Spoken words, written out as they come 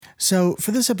So, for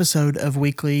this episode of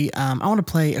Weekly, I want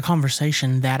to play a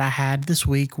conversation that I had this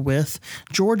week with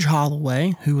George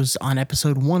Holloway, who was on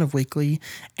episode 1 of Weekly,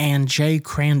 and Jay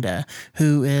Cranda,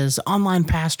 who is online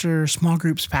pastor, small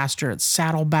groups pastor at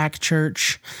Saddleback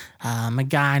Church. A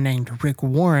guy named Rick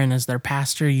Warren is their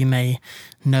pastor. You may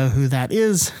know who that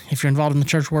is. If you're involved in the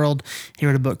church world, he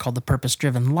wrote a book called The Purpose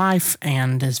Driven Life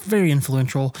and is very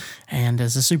influential and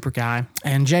is a super guy.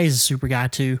 And Jay's a super guy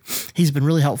too. He's been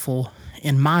really helpful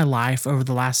in my life over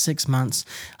the last 6 months,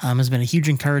 has been a huge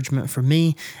encouragement for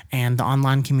me and the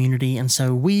online community. And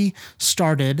so we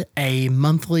started a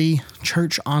monthly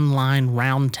church online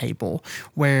roundtable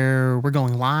where we're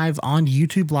going live on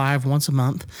YouTube Live once a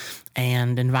month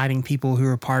and inviting people who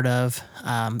are part of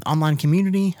online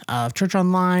community, of church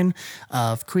online,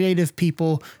 of creative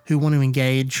people who want to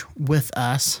engage with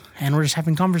us. And we're just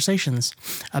having conversations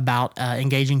about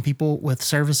engaging people with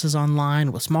services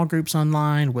online, with small groups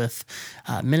online, with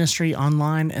ministry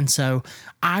online. And so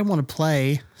I want to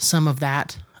play some of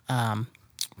that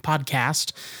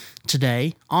podcast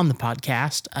today on the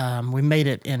podcast. We made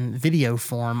it in video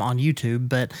form on YouTube,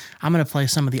 but I'm going to play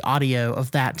some of the audio of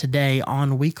that today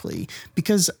on Weekly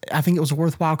because I think it was a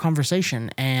worthwhile conversation.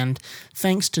 And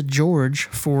thanks to George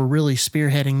for really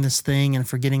spearheading this thing and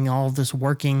for getting all of this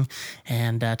working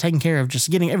and taking care of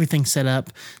just getting everything set up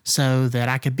so that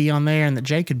I could be on there and that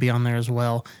Jay could be on there as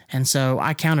well. And so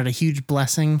I count it a huge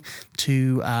blessing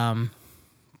to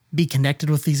be connected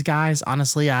with these guys.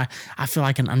 Honestly, I feel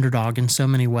like an underdog in so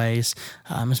many ways,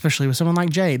 especially with someone like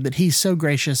Jay, but he's so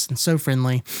gracious and so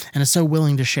friendly and is so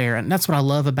willing to share. And that's what I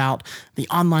love about the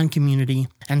online community.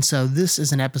 And so this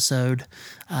is an episode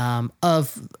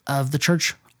of the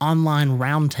church online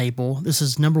roundtable. This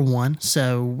is number 1.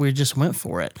 So we just went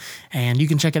for it and you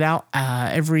can check it out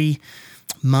every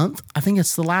month. I think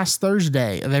it's the last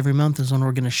Thursday of every month is when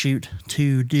we're going to shoot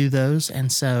to do those.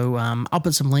 And so I'll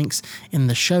put some links in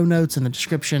the show notes in the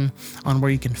description on where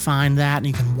you can find that and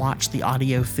you can watch the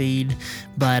audio feed.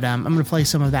 But I'm going to play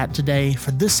some of that today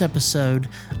for this episode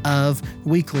of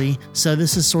Weekly. So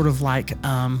this is sort of like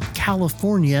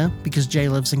California, because Jay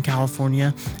lives in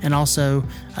California, and also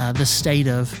the state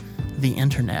of the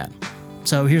internet.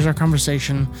 So here's our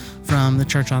conversation from the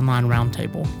Church Online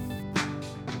Roundtable.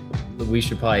 We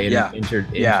should probably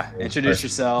introduce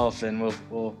yourself, and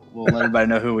we'll let everybody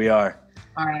know who we are.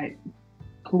 All right,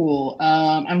 cool.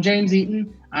 I'm James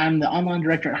Eaton. I'm the online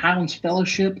director at Highlands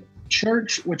Fellowship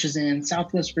Church, which is in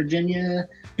Southwest Virginia,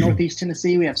 Northeast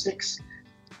Tennessee. We have 6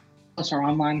 plus our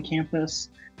online campus,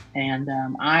 and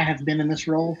I have been in this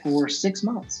role for 6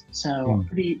 months, so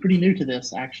pretty new to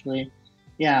this actually.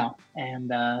 Yeah,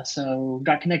 and so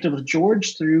got connected with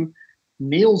George through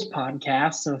Neil's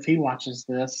podcast. So if he watches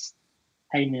this,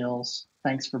 hey, Niels,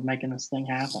 thanks for making this thing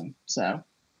happen. So,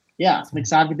 yeah, I'm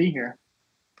excited to be here.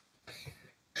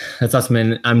 That's awesome,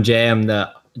 man. I'm Jay. I'm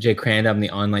the Jay Cranda. I'm the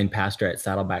online pastor at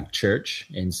Saddleback Church.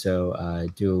 And so I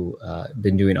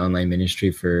been doing online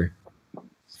ministry for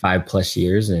 5+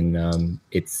 years. And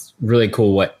it's really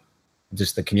cool what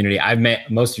just the community. I've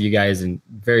met most of you guys in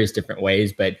various different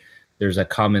ways, but there's a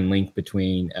common link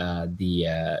between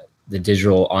the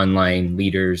Digital Online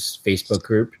Leaders Facebook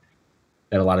group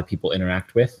that a lot of people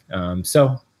interact with.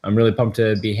 So I'm really pumped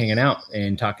to be hanging out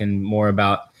and talking more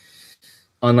about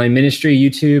online ministry,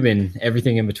 YouTube, and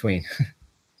everything in between.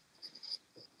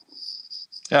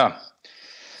 Yeah.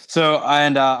 So,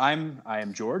 and I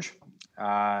am George.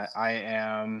 I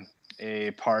am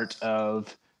a part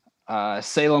of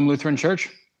Salem Lutheran Church.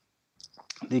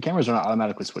 The cameras are not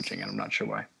automatically switching, and I'm not sure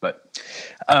why, but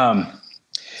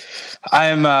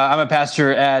I'm a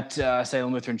pastor at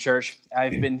Salem Lutheran Church.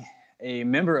 I've been a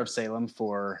member of Salem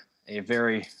for a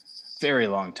very, very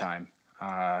long time,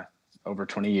 over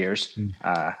 20 years,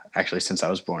 actually since I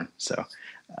was born. So,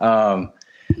 so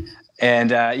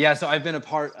I've been a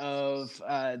part of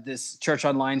this church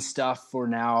online stuff for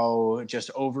now just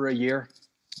over a year.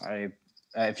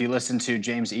 If you listen to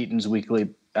James Eaton's weekly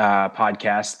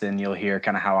podcast, then you'll hear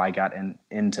kind of how I got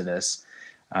into this.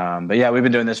 But yeah, we've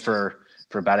been doing this for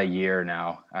about a year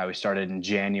now. We started in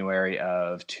January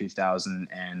of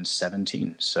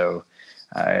 2017. So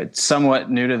it's somewhat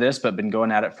new to this, but been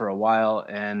going at it for a while.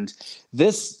 And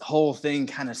this whole thing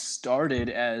kind of started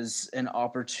as an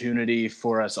opportunity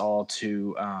for us all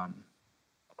to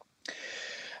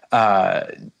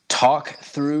talk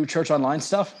through church online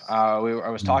stuff. I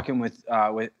was talking with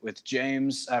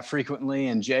James frequently,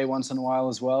 and Jay once in a while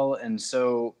as well. And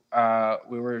so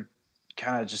we were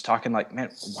kind of just talking like,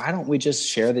 man, why don't we just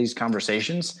share these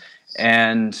conversations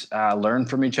and learn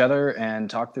from each other and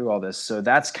talk through all this? So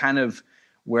that's kind of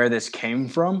where this came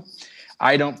from.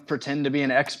 I don't pretend to be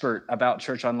an expert about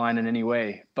church online in any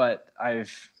way, but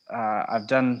I've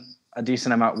done a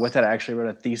decent amount with it. I actually wrote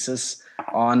a thesis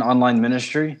on online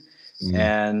ministry,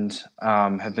 and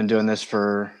have been doing this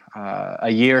for a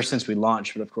year since we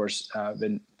launched. But of course,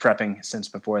 been prepping since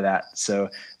before that. So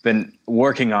been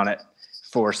working on it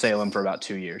for Salem for about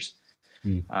 2 years.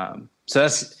 So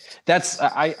that's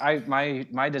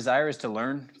my desire is to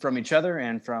learn from each other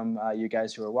and from you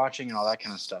guys who are watching and all that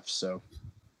kind of stuff. So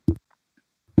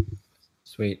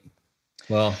sweet.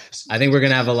 Well, I think we're going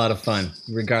to have a lot of fun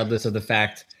regardless of the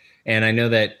fact. And I know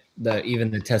that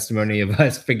even the testimony of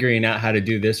us figuring out how to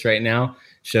do this right now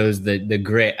shows the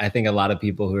grit. I think a lot of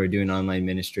people who are doing online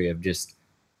ministry of just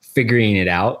figuring it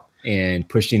out and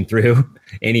pushing through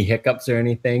any hiccups or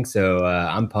anything. So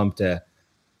I'm pumped to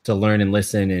learn and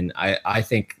listen. And I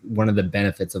think one of the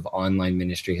benefits of online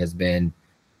ministry has been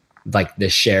like the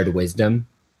shared wisdom.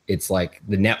 It's like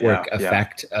the network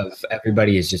effect of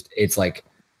everybody is just, it's like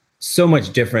so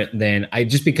much different than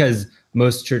just because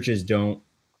most churches don't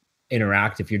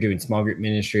interact. If you're doing small group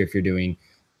ministry, if you're doing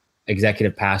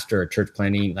executive pastor or church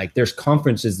planning, like there's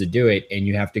conferences to do it and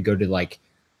you have to go to like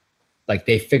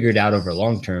they figured out over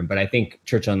long term. But I think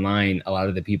church online, a lot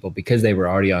of the people, because they were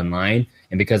already online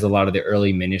and because a lot of the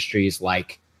early ministries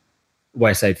like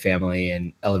Westside Family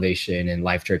and Elevation and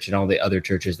Life Church and all the other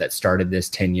churches that started this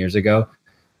 10 years ago,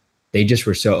 they just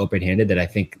were so open-handed that I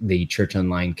think the church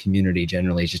online community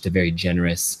generally is just a very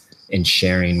generous in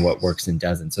sharing what works and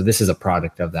doesn't. So this is a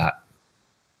product of that.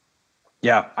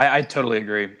 Yeah, I totally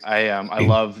agree. I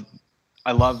love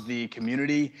the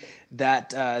community that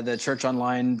the church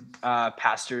online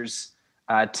pastors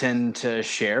tend to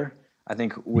share. I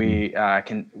think we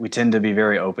tend to be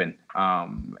very open,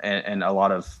 and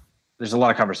there's a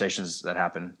lot of conversations that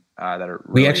happen that are.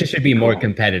 Really we actually should be more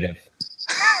competitive.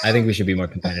 I think we should be more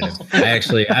competitive.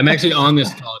 I'm actually on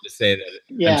this call to say that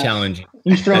I'm challenging.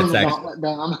 He's throwing the gauntlet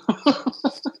down.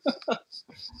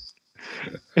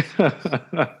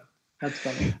 That's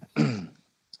funny.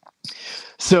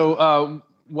 So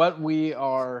what we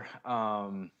are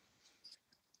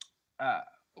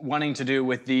wanting to do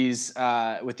with this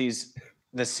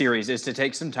series is to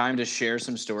take some time to share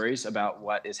some stories about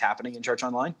what is happening in church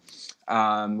online,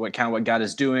 what God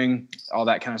is doing, all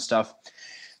that kind of stuff.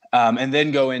 And then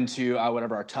go into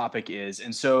whatever our topic is.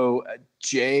 And so,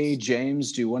 Jay,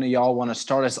 James, do one of y'all want to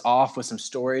start us off with some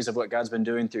stories of what God's been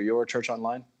doing through your church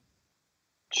online?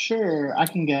 Sure, I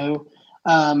can go.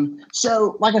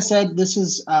 So, like I said, this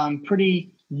is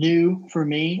pretty new for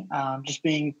me, just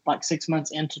being like 6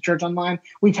 months into church online.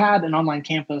 We've had an online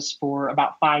campus for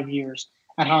about 5 years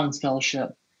at Highlands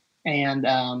Fellowship. And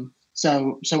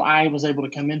so I was able to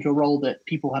come into a role that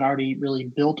people had already really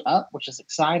built up, which is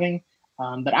exciting.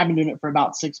 But I've been doing it for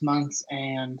about 6 months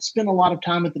and spent a lot of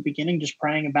time at the beginning just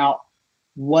praying about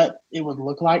what it would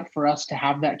look like for us to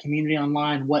have that community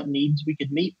online, what needs we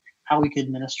could meet, how we could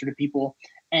minister to people.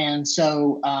 And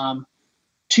so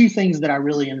two things that I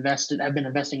really I've been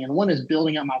investing in. One is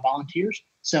building up my volunteers.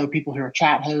 So people who are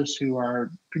chat hosts, who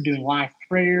are doing live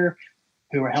prayer,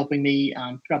 who are helping me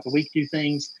throughout the week do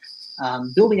things,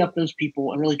 building up those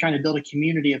people and really trying to build a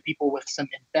community of people with some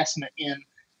investment in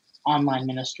online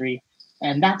ministry.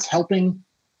 And that's helping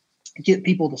get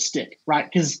people to stick, right?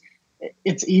 Because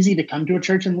it's easy to come to a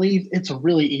church and leave. It's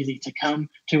really easy to come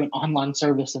to an online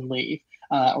service and leave,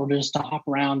 or just to hop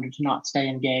around or to not stay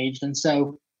engaged. And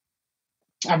so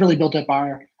I've really built up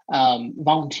our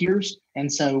volunteers.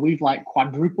 And so we've like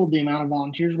quadrupled the amount of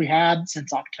volunteers we had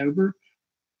since October,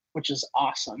 which is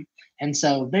awesome. And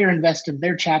so they're invested,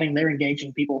 they're chatting, they're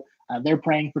engaging people, they're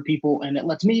praying for people. And it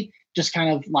lets me just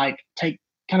kind of like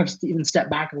even step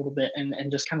back a little bit and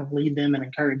just kind of lead them and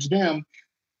encourage them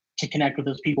to connect with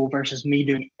those people versus me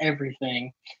doing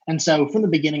everything. And so from the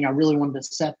beginning, I really wanted to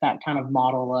set that kind of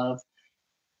model of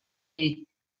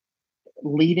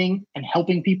leading and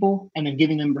helping people and then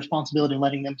giving them responsibility and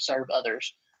letting them serve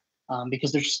others,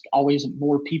 because there's always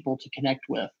more people to connect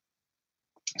with.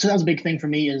 So that was a big thing for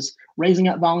me, is raising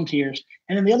up volunteers.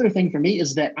 And then the other thing for me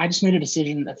is that I just made a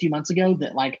decision a few months ago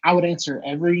that like I would answer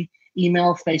every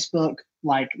email, Facebook,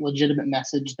 like legitimate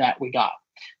message that we got.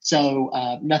 So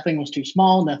nothing was too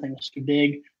small, nothing was too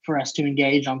big for us to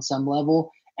engage on some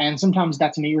level. And sometimes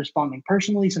that's me responding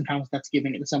personally. Sometimes that's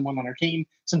giving it to someone on our team.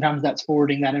 Sometimes that's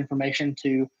forwarding that information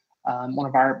to one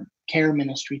of our care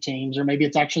ministry teams, or maybe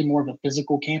it's actually more of a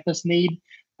physical campus need.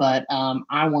 But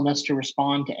I want us to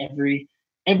respond to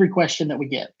every question that we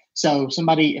get. So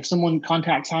if someone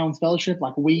contacts Highlands Fellowship,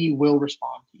 like we will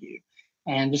respond to you.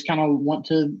 And just kind of want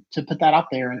to put that out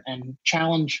there and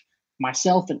challenge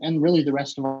myself and really the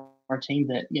rest of our team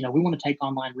that, we want to take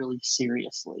online really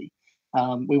seriously.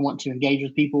 We want to engage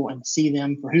with people and see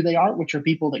them for who they are, which are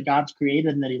people that God's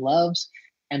created and that He loves,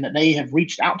 and that they have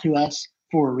reached out to us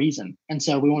for a reason. And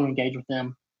so we want to engage with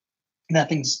them.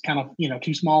 Nothing's kind of,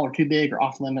 too small or too big or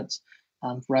off limits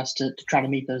for us to try to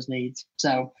meet those needs.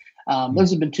 So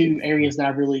those have been two areas that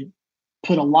I've really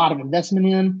put a lot of investment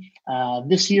in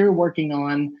this year, working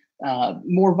on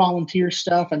more volunteer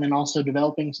stuff, and then also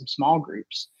developing some small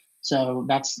groups. So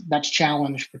that's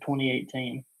challenge for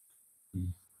 2018.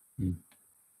 Mm-hmm.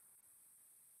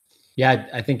 Yeah,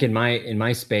 I think in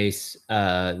my space,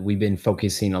 we've been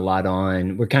focusing a lot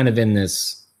on. We're kind of in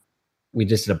this. We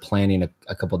just did a planning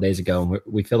a couple of days ago, and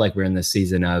we feel like we're in this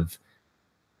season of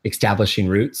establishing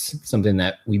roots. Something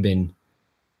that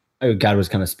God was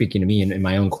kind of speaking to me in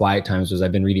my own quiet times. Was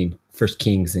I've been reading First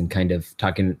Kings and kind of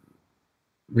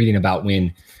reading about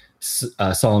when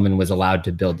Solomon was allowed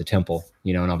to build the temple.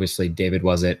 And obviously David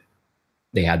wasn't.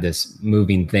 They had this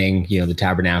moving thing, the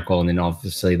tabernacle, and then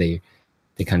obviously they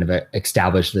kind of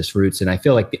established this roots. And I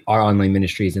feel like our online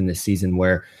ministry is in this season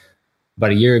where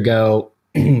about a year ago,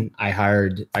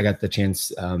 I got the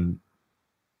chance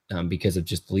because of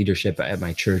just leadership at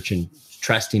my church and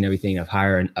trusting everything. I've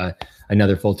hired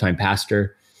another full-time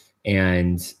pastor,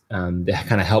 and that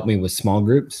kind of helped me with small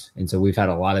groups. And so we've had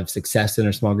a lot of success in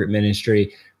our small group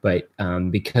ministry, but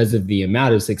because of the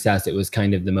amount of success, it was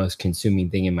kind of the most consuming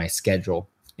thing in my schedule.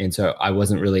 And so I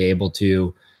wasn't really able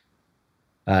to,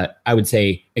 I would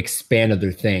say, expand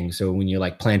other things. So when you're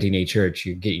like planting a church,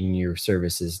 you're getting your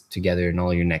services together and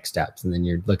all your next steps. And then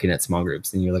you're looking at small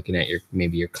groups, and you're looking at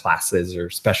maybe your classes or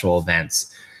special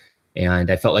events. And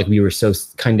I felt like we were so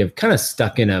kind of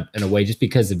stuck in a way, just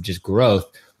because of just growth.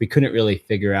 We couldn't really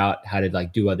figure out how to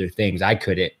like do other things. I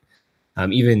couldn't,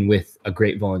 even with a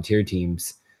great volunteer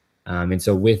teams. And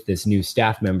so with this new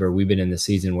staff member, we've been in the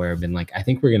season where I've been like, I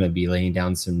think we're going to be laying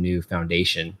down some new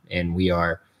foundation, and we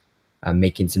are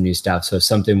making some new stuff. So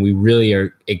something we really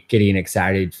are getting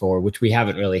excited for, which we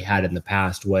haven't really had in the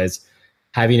past, was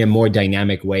having a more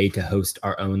dynamic way to host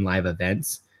our own live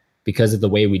events. Because of the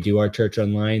way we do our church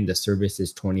online, the service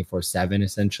is 24/7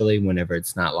 essentially. Whenever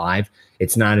it's not live,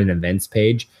 it's not an events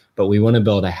page, but we want to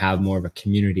be able to have more of a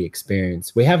community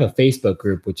experience. We have a Facebook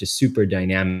group, which is super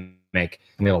dynamic,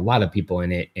 and we have a lot of people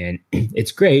in it, and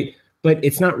it's great. But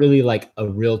it's not really like a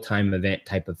real-time event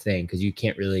type of thing, because you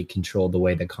can't really control the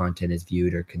way the content is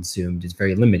viewed or consumed. It's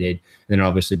very limited. And then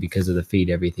obviously because of the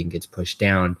feed, everything gets pushed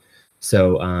down.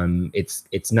 So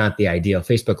it's not the ideal.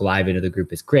 Facebook Live into the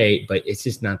group is great, but it's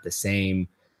just not the same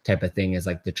type of thing as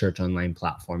like the church online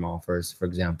platform offers, for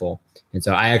example. And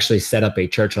so I actually set up a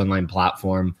church online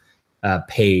platform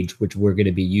page, which we're going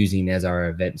to be using as our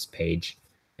events page.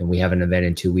 And we have an event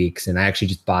in 2 weeks. And I actually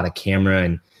just bought a camera,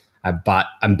 and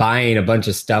I'm buying a bunch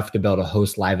of stuff to be able to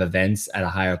host live events at a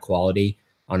higher quality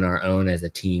on our own as a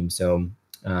team. So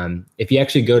if you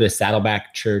actually go to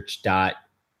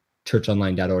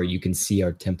saddlebackchurch.churchonline.org, you can see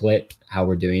our template, how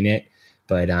we're doing it.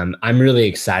 But I'm really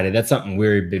excited. That's something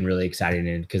we've been really excited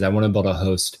in, because I want to be able to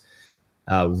host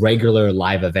regular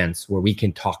live events where we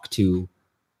can talk to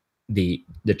the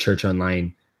church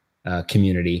online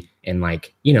community. And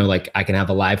like I can have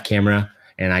a live camera,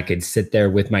 and I could sit there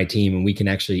with my team, and we can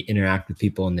actually interact with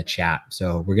people in the chat.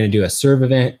 So we're going to do a serve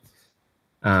event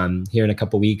here in a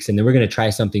couple of weeks. And then we're going to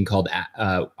try something called,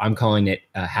 I'm calling it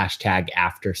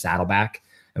 #after Saddleback.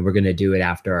 And we're going to do it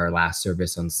after our last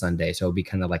service on Sunday. So it'll be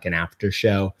kind of like an after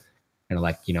show, kind of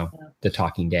like, The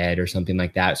Talking Dead or something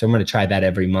like that. So I'm going to try that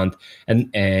every month. And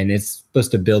it's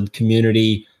supposed to build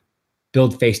community,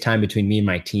 build FaceTime between me and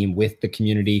my team with the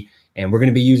community. And we're going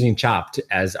to be using Chopped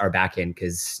as our backend,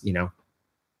 because,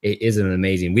 it is an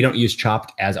amazing. We don't use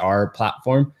Chopped as our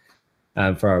platform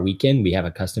for our weekend. We have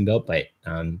a custom built, but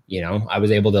I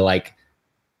was able to like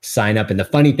sign up. And the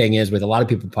funny thing is, with a lot of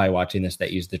people probably watching this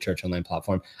that use the church online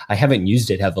platform, I haven't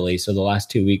used it heavily. So the last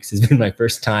 2 weeks has been my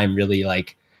first time really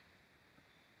like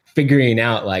figuring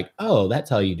out like, oh,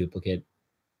 that's how you duplicate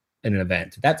an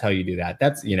event. That's how you do that.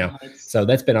 That's, so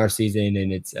that's been our season,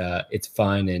 and it's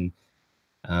fun. And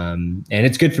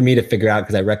it's good for me to figure out,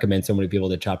 because I recommend so many people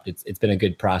to Chopped. It's been a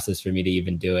good process for me to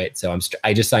even do it. So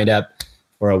I just signed up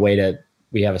for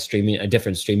we have a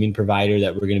different streaming provider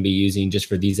that we're going to be using just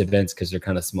for these events, because they're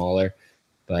kind of smaller.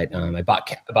 But I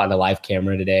bought a live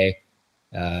camera today,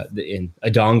 in a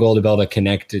dongle to be able to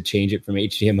connect to change it from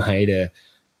HDMI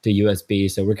to USB.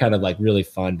 So we're kind of like really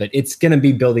fun, but it's going to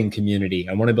be building community.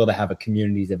 I want to be able to have a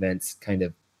community's events kind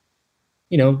of,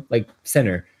 like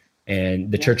center.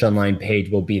 And the church online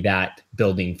page will be that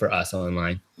building for us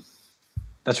online.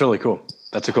 That's really cool.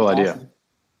 That's a cool idea.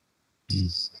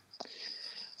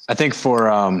 I think for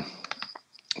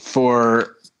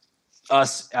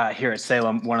us here at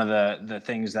Salem, one of the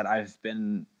things that I've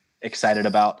been excited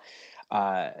about,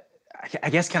 I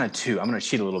guess kind of two. I'm going to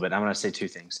cheat a little bit. I'm going to say two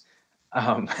things.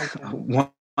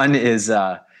 One is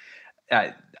our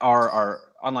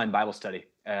online Bible study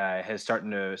has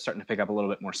starting to pick up a little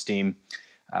bit more steam.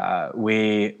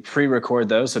 We pre-record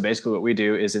those. So basically what we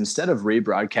do is instead of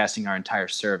rebroadcasting our entire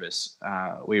service,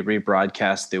 we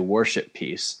rebroadcast the worship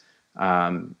piece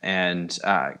and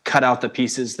cut out the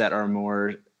pieces that are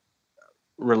more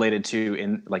related to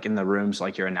in the rooms,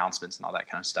 like your announcements and all that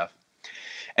kind of stuff.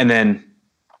 And then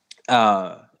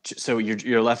so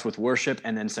you're left with worship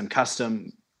and then some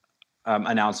custom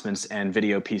announcements and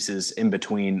video pieces in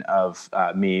between of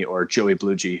me or Joey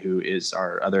Bluegee, who is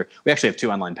our other. We actually have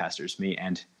two online pastors, me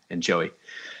and Joey.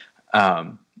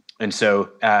 And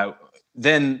so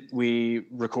then we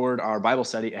record our Bible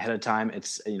study ahead of time.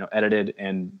 It's edited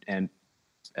and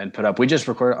put up. We just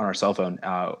record it on our cell phone,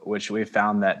 which we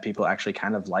found that people actually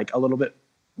kind of like a little bit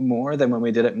more than when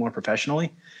we did it more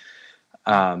professionally.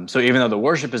 So even though the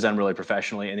worship is done really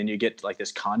professionally, and then you get like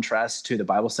this contrast to the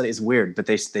Bible study, it's weird, but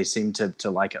they seem to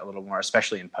like it a little more,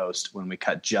 especially in post when we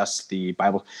cut just the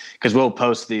Bible, because we'll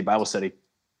post the Bible study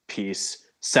piece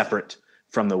separate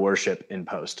from the worship in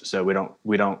post. So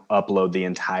we don't upload the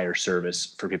entire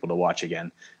service for people to watch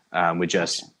again. We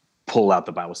just pull out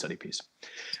the Bible study piece.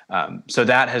 So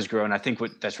that has grown. I think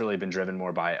that's really been driven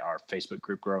more by our Facebook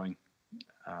group growing.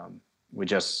 We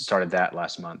just started that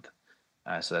last month.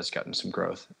 So that's gotten some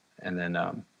growth. And then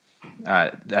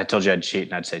I told you I'd cheat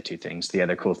and I'd say two things. The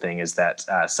other cool thing is that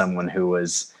someone who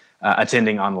was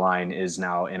attending online is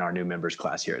now in our new members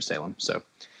class here at Salem. So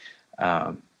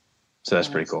that's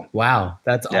pretty cool. Wow.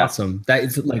 That's awesome. That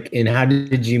is like, and how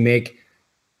did you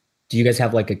do you guys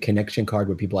have like a connection card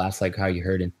where people ask like how you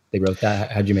heard and they wrote that?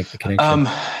 How'd you make the connection?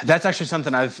 That's actually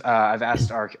something I've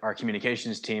asked our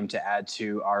communications team to add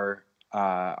to our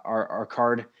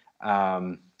card.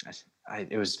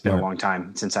 It was been a long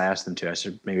time since I asked them to. I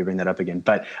should maybe bring that up again.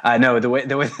 But no, the way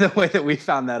that we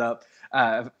found that out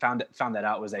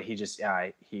was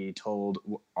that he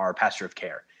told our pastor of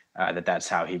care that's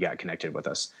how he got connected with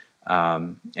us.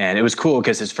 And it was cool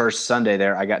because his first Sunday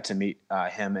there, I got to meet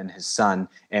him and his son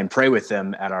and pray with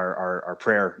them at our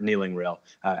prayer kneeling rail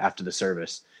after the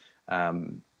service.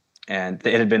 And it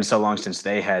had been so long since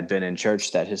they had been in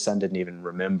church that his son didn't even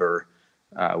remember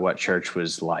what church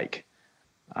was like.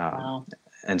 Wow.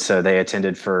 And so they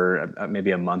attended for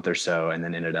maybe a month or so, and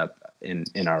then ended up in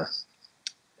our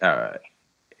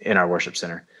worship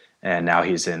center. And now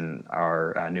he's in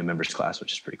our new members class,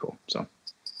 which is pretty cool. So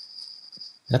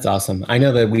that's awesome. I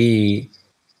know that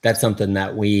that's something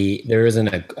that there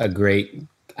isn't a great,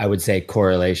 I would say,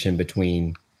 correlation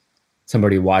between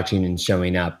somebody watching and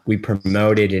showing up. We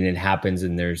promote it and it happens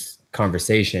and there's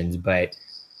conversations, but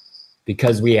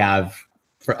because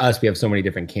for us, we have so many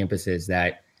different campuses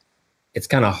that it's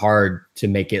kind of hard to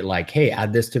make it like, hey,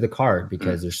 add this to the card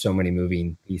because there's so many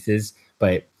moving pieces.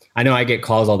 But I know I get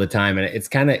calls all the time and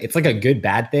it's like a good,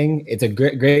 bad thing. It's a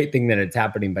great thing that it's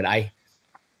happening, but it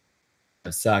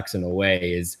sucks in a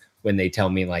way is when they tell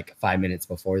me like 5 minutes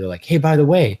before, they're like, hey, by the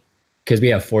way, because we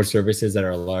have 4 services that are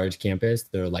a large campus.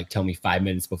 They're like, tell me 5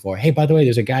 minutes before, hey, by the way,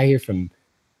 there's a guy here from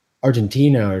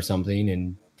Argentina or something,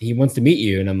 and he wants to meet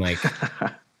you. And I'm like,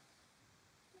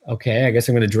 okay, I guess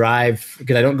I'm going to drive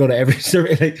because I don't go to every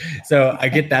service. So I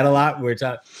get that a lot where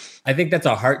I think that's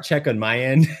a heart check on my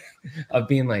end of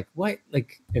being like, what?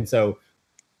 And so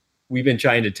we've been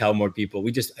trying to tell more people.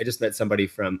 I just met somebody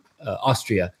from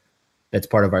Austria that's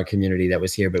part of our community that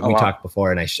was here, but we talked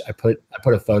before, and I put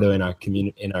a photo in our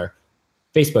our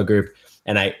Facebook group,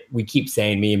 and we keep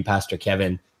saying, me and Pastor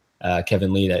Kevin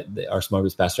Lee, our small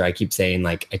groups pastor, I keep saying,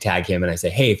 like, I tag him and I say,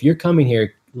 hey, if you're coming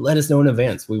here, let us know in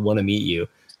advance. We want to meet you.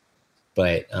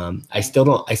 But I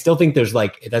still think there's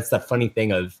like, that's the funny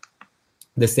thing of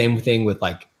the same thing with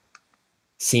like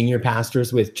senior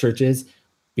pastors with churches,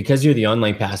 because you're the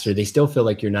online pastor, they still feel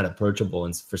like you're not approachable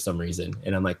and for some reason.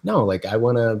 And I'm like, no, like I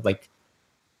want to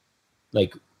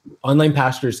like online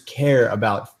pastors care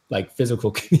about like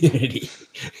physical community.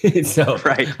 So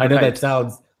right, I know that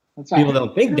sounds, people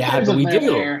don't think that, but we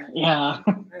do. Yeah.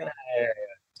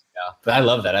 But I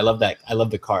love that. I love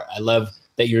the card. I love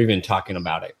that you're even talking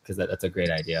about it because that's a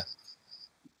great idea.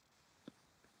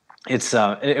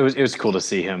 It was cool to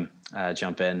see him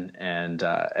jump in and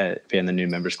be in the new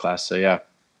members class. So yeah.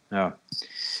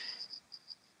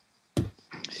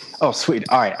 Oh, sweet.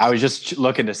 All right. I was just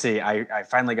looking to see. I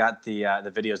finally got the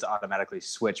videos to automatically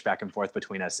switch back and forth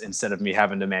between us instead of me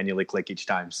having to manually click each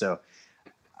time. So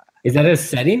is that a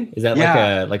setting? Is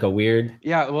that like a weird?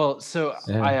 Yeah. Well, so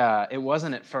it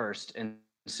wasn't at first, and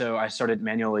so I started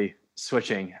manually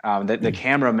switching. The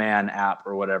cameraman app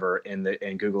or whatever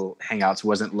in Google Hangouts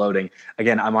wasn't loading.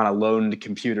 Again, I'm on a loaned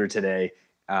computer today.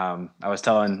 I was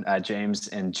telling James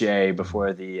and Jay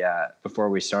before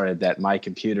we started that my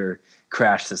computer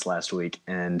crashed this last week,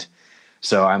 and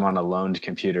so I'm on a loaned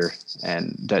computer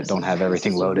and don't have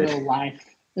everything loaded. Real life.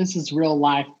 This is real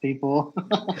life, people.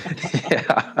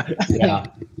 Yeah.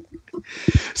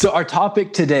 So our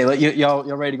topic today, y'all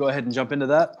ready to go ahead and jump into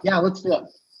that? Yeah, let's do it.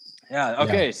 Yeah.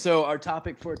 Okay. Yeah. So our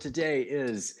topic for today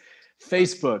is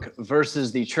Facebook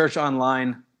versus the Church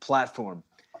Online platform,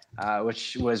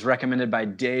 which was recommended by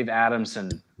Dave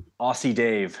Adamson, Aussie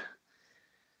Dave.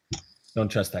 Don't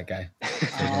trust that guy.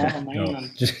 Oh, man. No,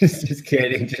 just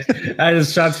kidding.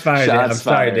 Shots fired. I'm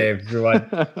sorry, Dave.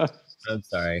 I'm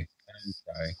sorry.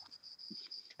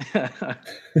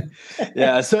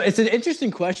 Yeah, so it's an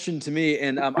interesting question to me,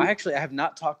 and I have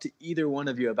not talked to either one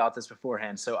of you about this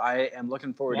beforehand, so I am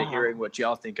looking forward to hearing what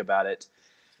y'all think about it.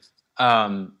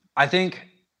 I think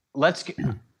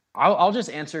I'll just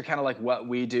answer kind of like what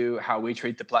we do, how we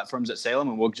treat the platforms at Salem,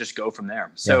 and we'll just go from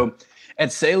there. So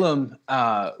at Salem,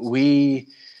 we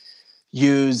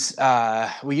use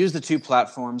the two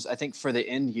platforms. I think for the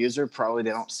end user, probably they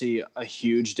don't see a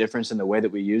huge difference in the way that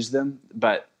we use them,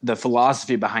 but the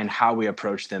philosophy behind how we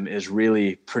approach them is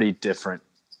really pretty different.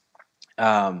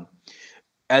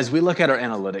 As we look at our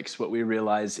analytics, what we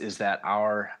realize is that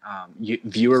our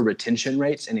viewer retention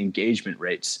rates and engagement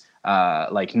rates,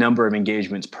 like number of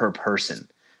engagements per person,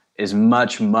 is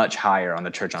much, much higher on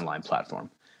the Church Online platform,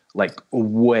 like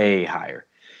way higher.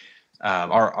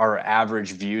 Our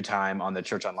average view time on the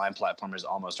Church Online platform is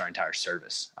almost our entire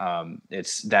service. And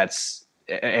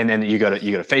then you go to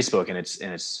Facebook and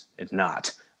it's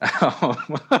not,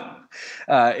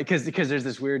 because there's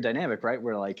this weird dynamic, right?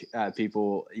 Where like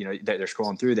people, they're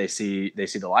scrolling through, they see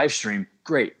the live stream,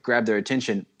 great, grab their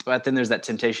attention, but then there's that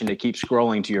temptation to keep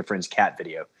scrolling to your friend's cat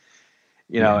video,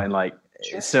 and like,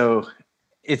 so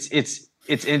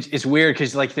it's weird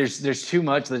because like there's too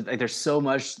much, like there's so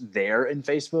much there in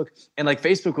Facebook, and like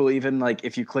Facebook will even, like,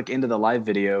 if you click into the live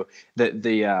video,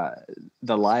 the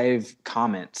live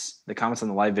comments, the comments on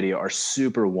the live video are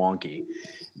super wonky.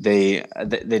 They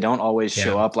don't always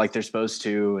show up like they're supposed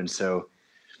to, and so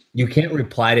you can't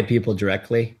reply to people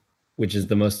directly, which is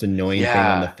the most annoying thing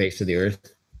on the face of the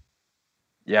earth.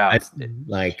 I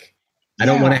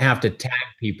don't want to have to tag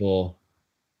people.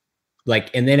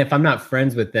 Like, and then if I'm not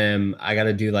friends with them, I got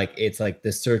to do it's like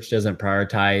the search doesn't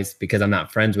prioritize because I'm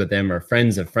not friends with them or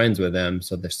friends of friends with them.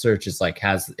 So the search is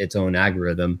has its own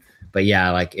algorithm, but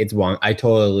it's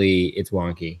wonky. It's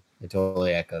wonky. I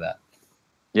totally echo that.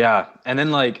 Yeah. And then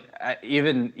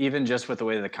even just with the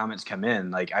way that the comments come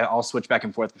in, I'll switch back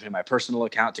and forth between my personal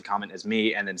account to comment as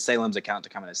me and then Salem's account to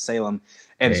comment as Salem.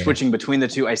 And switching between the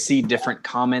two, I see different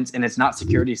comments, and it's not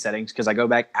security settings because I go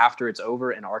back after it's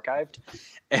over and archived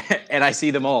and I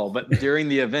see them all. But during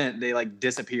the event, they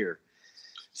disappear.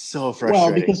 So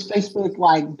frustrating. Well, because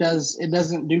Facebook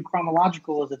doesn't do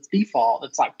chronological as its default.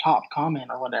 It's like top comment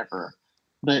or whatever.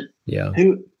 But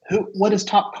what does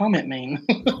top comment mean?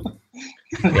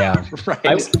 Yeah, right.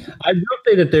 I will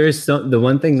say that there is the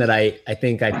one thing that I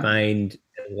think I find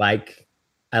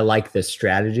I like the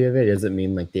strategy of it. It doesn't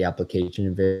mean the application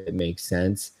of it makes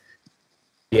sense.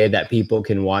 Yeah, that people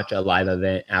can watch a live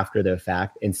event after the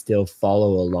fact and still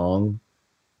follow along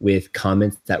with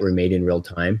comments that were made in real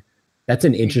time. That's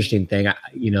an interesting thing. I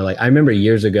remember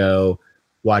years ago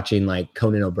watching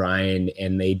Conan O'Brien,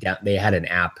 and they had an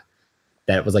app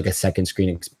that was a second screen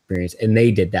experience, and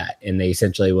they did that, and they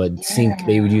essentially would sync.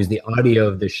 They would use the audio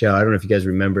of the show. I don't know if you guys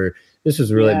remember. This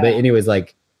was really, but anyways,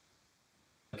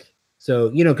 so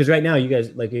because right now you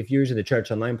guys if you're using the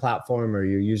Church Online platform or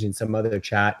you're using some other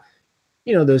chat,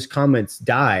 those comments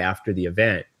die after the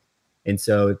event, and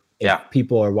so if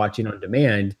people are watching on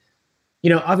demand,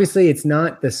 obviously it's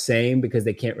not the same because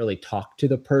they can't really talk to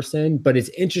the person, but it's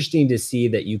interesting to see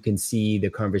that you can see the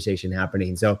conversation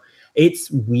happening. So it's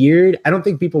weird. I don't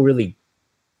think people really,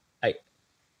 I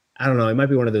don't know. It might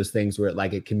be one of those things where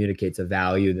it communicates a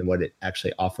value than what it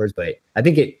actually offers, but I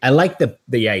think I like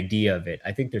the idea of it.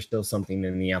 I think there's still something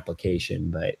in the application,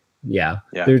 but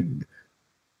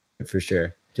for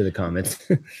sure to the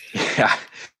comments. Yeah.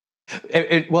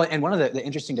 And one of the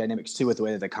interesting dynamics too with the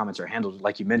way that the comments are handled,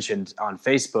 like you mentioned on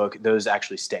Facebook, those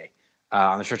actually stay.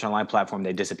 On the Church Online platform,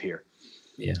 they disappear.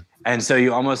 Yeah. And so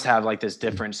you almost have this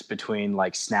difference between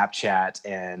Snapchat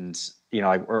and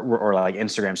or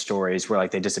Instagram stories where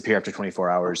they disappear after 24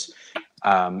 hours.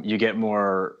 You get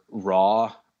more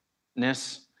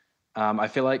rawness. I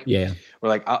feel like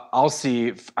where I'll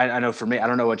see. I know for me, I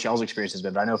don't know what y'all's experience has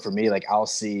been, but I know for me, I'll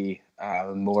see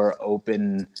more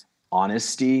open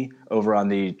honesty over on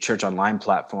the Church Online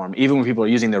platform, even when people are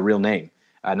using their real name,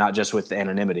 not just with the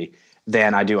anonymity,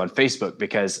 than I do on Facebook.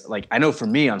 Because like, I know for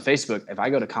me on Facebook, if I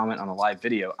go to comment on a live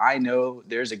video, I know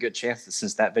there's a good chance that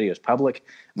since that video is public,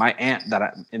 my aunt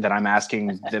that I'm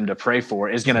asking them to pray for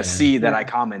is going to see that I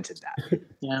commented that.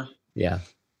 Yeah. Yeah.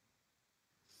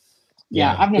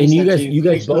 Yeah. I've And you noticed guys, that you too.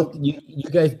 guys Facebook- both, you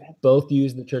guys both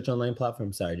use the Church Online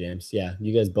platform. Sorry, James. Yeah.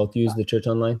 You guys both use the Church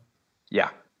Online. Yeah.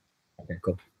 Okay,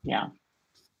 cool. Yeah.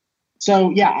 So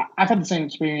yeah, I've had the same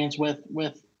experience with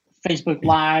Facebook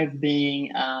Live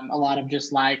being a lot of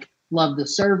just like love the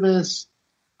service,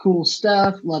 cool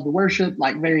stuff, love the worship,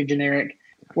 like very generic.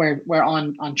 Where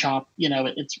on Chop, you know,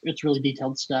 it's really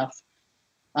detailed stuff.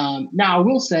 Now I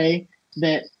will say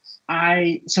that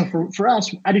for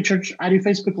us, I do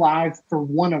Facebook Live for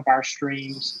one of our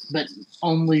streams, but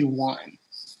only one.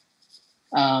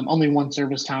 Only one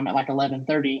service time at like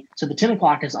 11:30. So the 10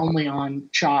 o'clock is only on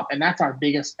Chop, and that's our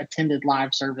biggest attended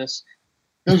live service.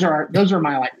 Those are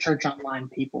my like Church Online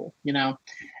people, you know.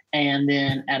 And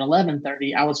then at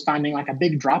 11:30, I was finding like a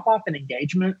big drop off in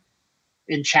engagement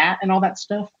in chat and all that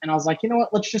stuff. And I was like, you know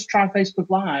what? Let's just try Facebook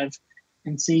Live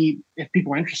and see if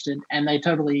people are interested. And they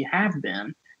totally have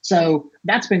been. So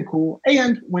that's been cool.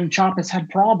 And when Chop has had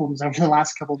problems over the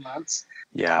last couple of months,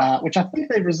 which I think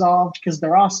they've resolved because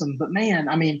they're awesome. But man,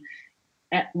 I mean,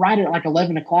 right at like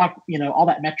 11 o'clock, you know, all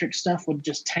that metric stuff would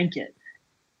just tank it.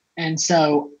 And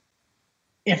so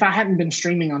if I hadn't been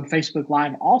streaming on Facebook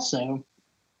Live also,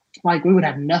 like we would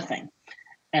have nothing.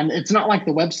 And it's not like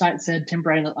the website said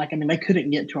temporary, like, I mean, they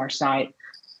couldn't get to our site.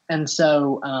 And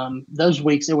so those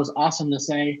weeks, it was awesome to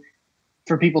say,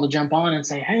 for people to jump on and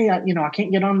say, hey, I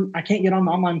can't get on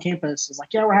the online campus. It's like,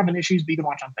 yeah, we're having issues, but you can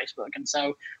watch on Facebook. And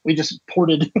so we just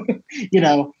ported, you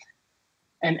know,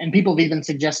 and people have even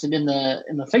suggested in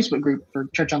the Facebook group for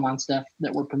Church Online stuff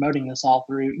that we're promoting this all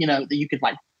through, you know, that you could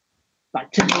like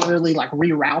temporarily like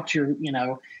reroute your, you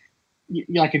know,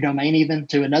 like your domain even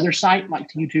to another site, like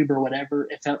to YouTube or whatever,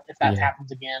 if that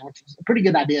happens again, which is a pretty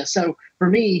good idea. So for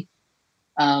me,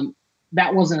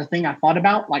 that wasn't a thing I thought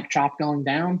about, like Chop going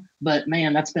down, but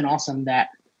man, that's been awesome that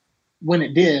when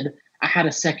it did, I had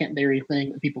a secondary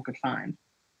thing that people could find.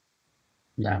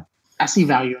 Yeah. So I see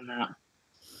value in that.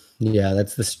 Yeah.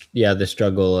 That's the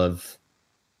struggle of,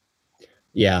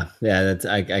 that's,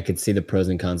 I could see the pros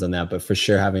and cons on that, but for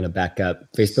sure having a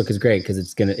backup. Facebook is great because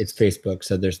it's Facebook.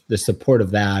 So there's the support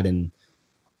of that. And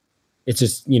it's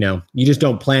just, you know, you just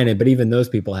don't plan it, but even those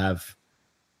people have,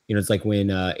 you know, it's like when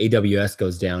AWS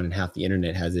goes down and half the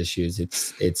internet has issues.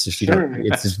 It's just, you know,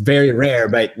 it's just very rare,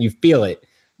 but you feel it.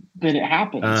 But it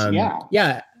happens.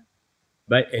 Yeah.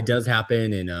 But it does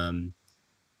happen. And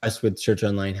us with Church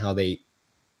Online, how they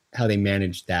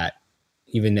manage that.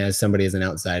 Even as somebody as an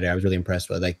outsider, I was really impressed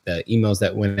with like the emails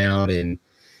that went out and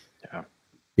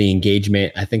the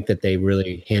engagement. I think that they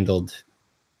really handled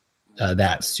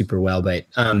that super well. But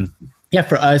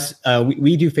for us,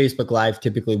 we do Facebook Live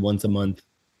typically once a month.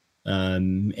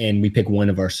 And we pick one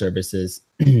of our services.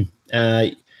 We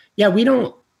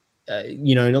don't,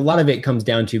 you know, and a lot of it comes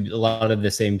down to a lot of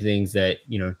the same things that,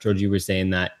 you know, George, you were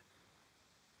saying, that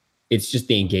it's just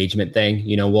the engagement thing.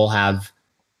 You know, we'll have,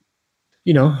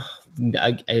 you know,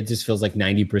 it just feels like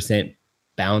 90%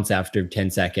 bounce after 10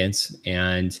 seconds.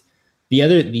 And the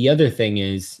other thing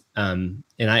is, and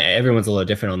everyone's a little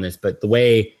different on this, but the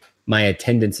way my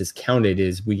attendance is counted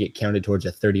is we get counted towards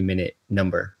a 30-minute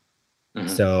number. Mm-hmm.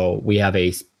 So we have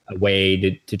a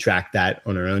way to track that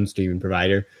on our own streaming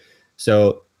provider.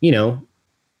 So, you know,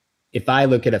 if I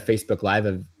look at a Facebook Live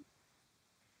of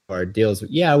our deals,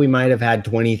 we might have had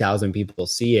 20,000 people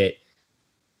see it.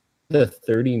 The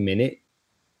 30-minute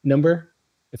number,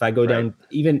 if I go down,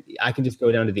 even I can just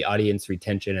go down to the audience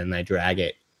retention and I drag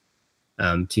it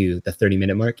to the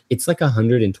 30-minute mark. It's like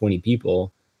 120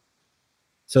 people.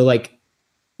 So like,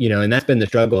 you know, and that's been the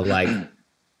struggle of like,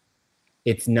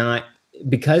 it's not,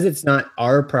 because it's not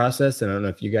our process. And I don't know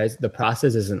if you guys, the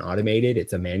process isn't automated.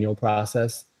 It's a manual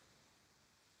process.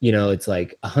 You know, it's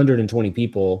like 120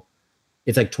 people.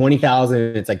 It's like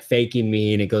 20,000. It's like faking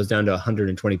me. And it goes down to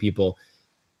 120 people.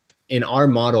 In our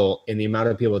model, in the amount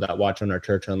of people that watch on our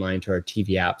Church Online to our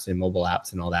TV apps and mobile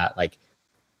apps and all that, like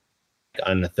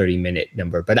on a 30-minute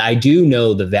number. But I do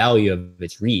know the value of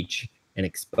its reach and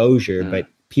exposure, but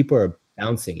people are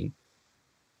bouncing.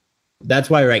 That's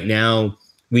why right now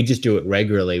we just do it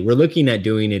regularly. We're looking at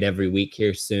doing it every week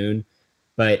here soon,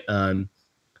 but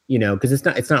you know, because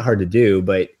it's not hard to do,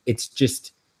 but it's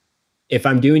just, if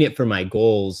I'm doing it for my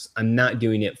goals, I'm not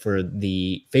doing it for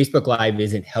the Facebook Live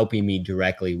isn't helping me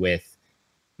directly with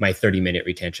my 30-minute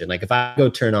retention. Like if I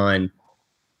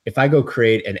go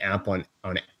create an app on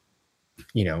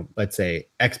let's say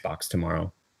Xbox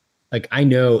tomorrow. Like I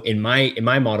know in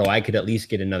my model, I could at least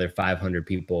get another 500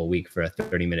 people a week for a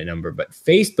 30-minute number. But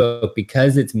Facebook,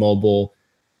 because it's mobile,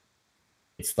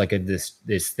 it's like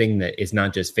this thing that is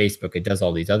not just Facebook. It does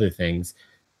all these other things.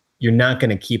 You're not going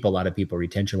to keep a lot of people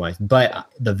retention-wise,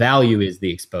 but the value is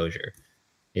the exposure.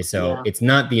 So it's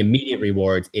not the immediate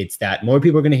rewards. It's that more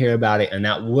people are going to hear about it, and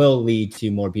that will lead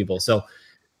to more people. So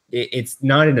it's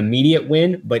not an immediate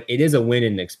win, but it is a win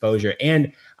in exposure.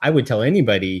 And I would tell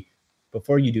anybody,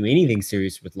 before you do anything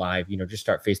serious with live, just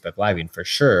start Facebook Living for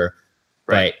sure.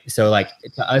 Right. So like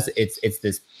to us, it's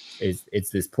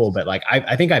this pool. But like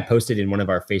I think I posted in one of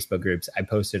our Facebook groups, I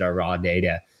posted our raw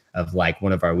data of like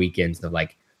one of our weekends of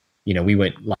like, we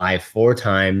went live 4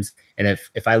 times. And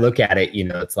if I look at it,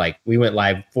 it's like we went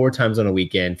live 4 times on a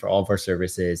weekend for all of our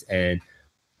services, and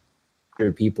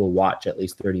people watch at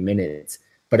least 30 minutes.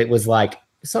 But it was like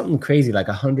something crazy, like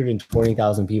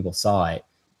 120,000 people saw it.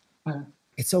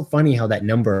 It's so funny how that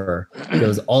number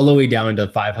goes all the way down to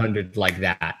 500 like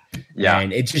that. Yeah.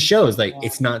 And it just shows like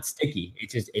it's not sticky.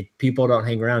 It's just people don't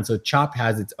hang around. So Chop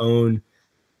has its own,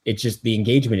 it's just the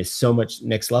engagement is so much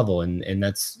next level. And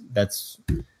that's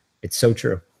it's so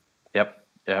true. Yep.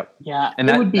 Yeah. And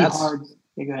it would be hard.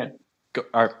 Yeah, go ahead.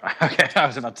 Okay. I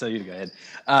was about to tell you to go ahead.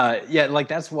 Like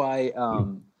that's why,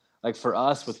 like for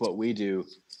us with what we do,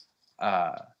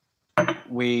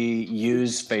 we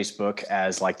use Facebook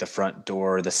as like the front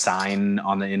door, the sign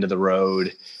on the end of the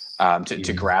road,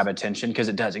 to grab attention, because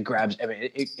it grabs. I mean,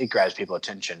 it grabs people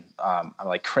attention,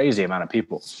 like crazy amount of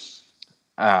people.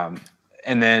 And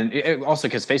then it also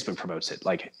because Facebook promotes it.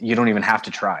 Like you don't even have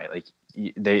to try. Like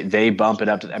they bump it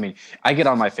up to. I mean, I get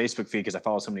on my Facebook feed because I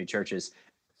follow so many churches.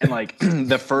 And like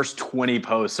the first 20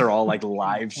 posts are all like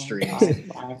live streams.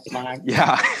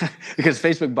 Yeah, because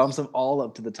Facebook bumps them all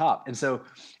up to the top. And so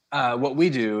what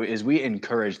we do is we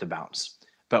encourage the bounce,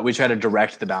 but we try to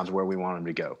direct the bounce where we want them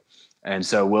to go. And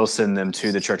so we'll send them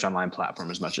to the Church Online platform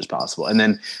as much as possible. And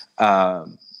then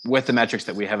with the metrics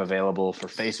that we have available for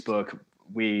Facebook,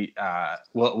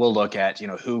 we'll look at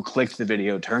who clicked the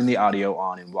video, turned the audio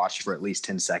on, and watched for at least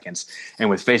 10 seconds. And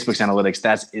with Facebook's analytics,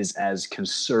 that is as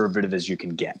conservative as you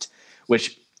can get.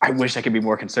 Which I wish I could be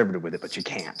more conservative with it, but you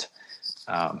can't.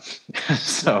 But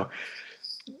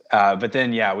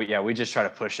then we just try to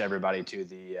push everybody to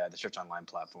the Church Online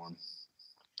platform.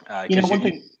 One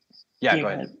thing. Yeah, go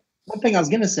ahead. One thing I was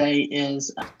gonna say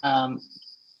is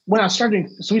when I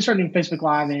started. So we started Facebook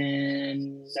Live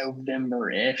in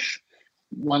November-ish.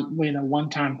 One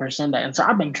time per Sunday. And so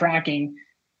I've been tracking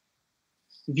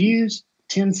views,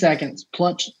 10 seconds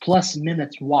plus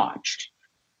minutes watched.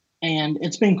 And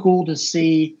it's been cool to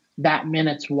see that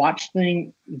minutes watched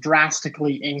thing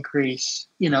drastically increase,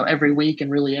 every week and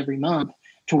really every month,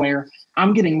 to where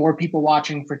I'm getting more people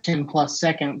watching for 10 plus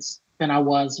seconds than I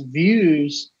was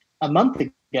views a month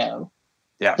ago.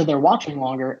 Yeah. So they're watching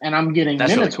longer, and I'm getting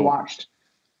minutes really cool. Watched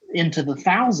into the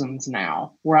thousands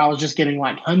now, where I was just getting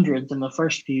like hundreds in the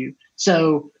first few.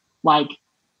 So like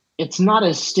it's not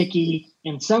as sticky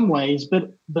in some ways,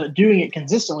 but doing it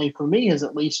consistently for me has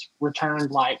at least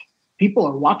returned like people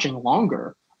are watching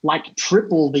longer, like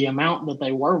triple the amount that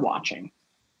they were watching.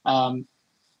 And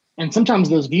sometimes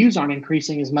those views aren't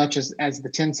increasing as much as the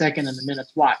 10 second and the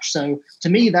minutes watch. So to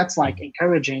me, that's like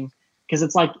encouraging, because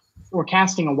it's like we're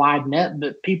casting a wide net,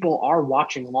 but people are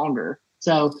watching longer.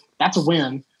 So that's a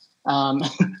win. I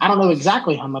don't know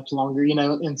exactly how much longer,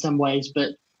 in some ways,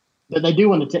 but they do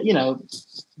want to,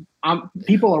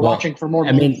 people are watching for more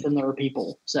minutes than there are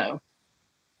people. So,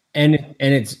 and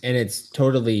it's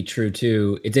totally true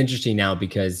too. It's interesting now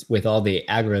because with all the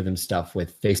algorithm stuff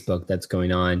with Facebook that's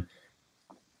going on,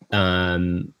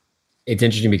 it's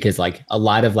interesting because like a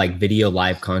lot of like video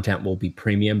live content will be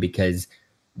premium because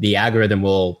the algorithm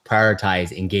will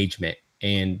prioritize engagement.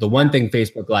 And the one thing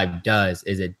Facebook Live does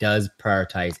is it does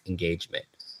prioritize engagement.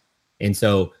 And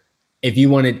so if you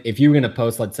were going to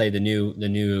post, let's say the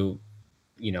new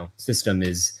system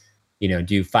is,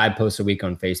 do 5 posts a week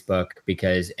on Facebook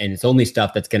and it's only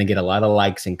stuff that's going to get a lot of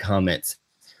likes and comments.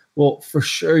 Well, for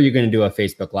sure you're going to do a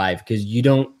Facebook Live because you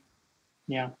don't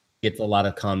get a lot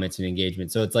of comments and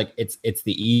engagement. So it's like, it's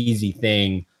the easy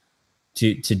thing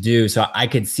to do. So I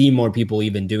could see more people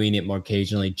even doing it more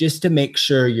occasionally just to make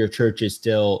sure your church is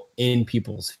still in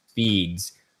people's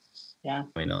feeds. Yeah.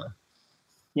 Going on.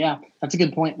 Yeah, that's a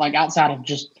good point. Like outside of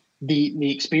just the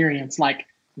experience, like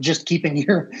just keeping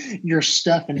your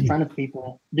stuff in front of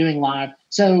people, doing live.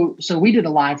 So we did a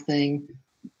live thing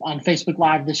on Facebook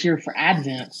Live this year for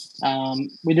Advent.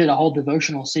 We did a whole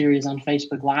devotional series on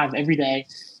Facebook Live every day.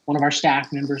 One of our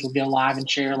staff members would go live and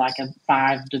share like a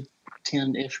 5 to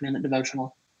 10-ish minute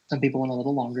devotional. Some people went a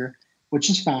little longer. which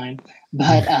is fine.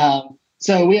 But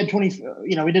so we had 20,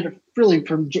 we did it really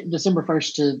from December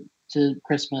 1st to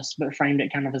Christmas, but framed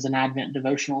it kind of as an Advent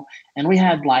devotional. And we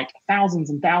had like thousands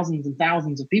and thousands and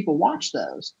thousands of people watch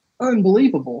those.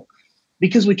 Unbelievable,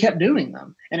 because we kept doing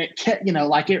them. And it kept,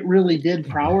 it really did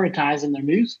prioritize in their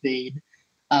news feed.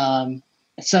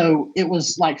 So it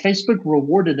was like Facebook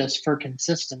rewarded us for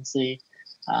consistency.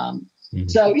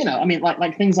 So,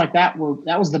 like things like that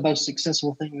was the most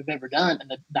successful thing we've ever done, and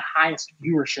the highest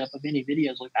viewership of any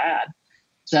videos we've had.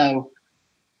 So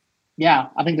yeah,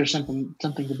 I think there's something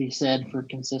to be said for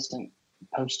consistent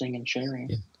posting and sharing.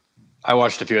 Yeah. I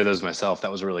watched a few of those myself.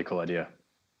 That was a really cool idea.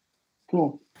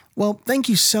 Cool. Well, thank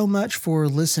you so much for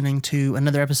listening to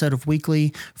another episode of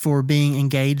Weekly, for being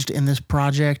engaged in this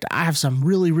project. I have some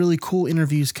really, really cool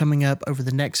interviews coming up over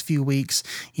the next few weeks.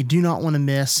 You do not want to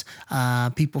miss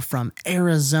people from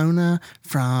Arizona,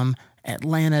 from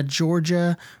Atlanta,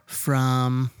 Georgia,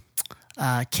 from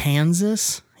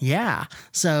Kansas. Yeah,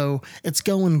 so it's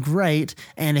going great.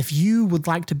 And if you would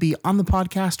like to be on the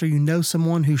podcast, or you know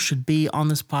someone who should be on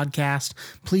this podcast,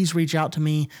 please reach out to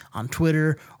me on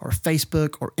Twitter or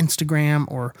Facebook or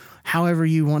Instagram, or however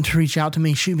you want to reach out to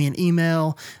me. Shoot me an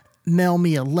email, mail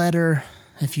me a letter.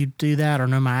 If you do that or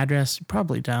know my address, you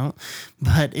probably don't.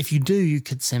 But if you do, you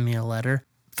could send me a letter.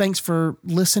 Thanks for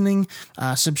listening.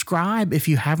 Subscribe if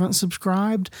you haven't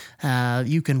subscribed.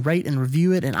 You can rate and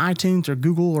review it in iTunes or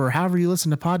Google or however you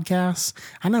listen to podcasts.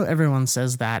 I know everyone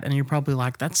says that, and you're probably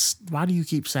like, why do you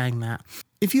keep saying that?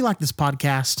 If you like this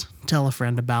podcast, tell a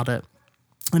friend about it.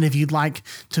 And if you'd like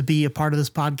to be a part of this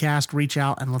podcast, reach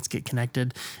out and let's get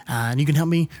connected. And you can help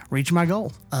me reach my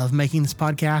goal of making this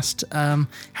podcast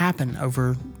happen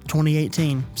over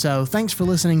 2018. So thanks for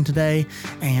listening today,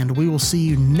 and we will see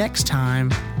you next time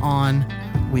on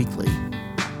Weekly.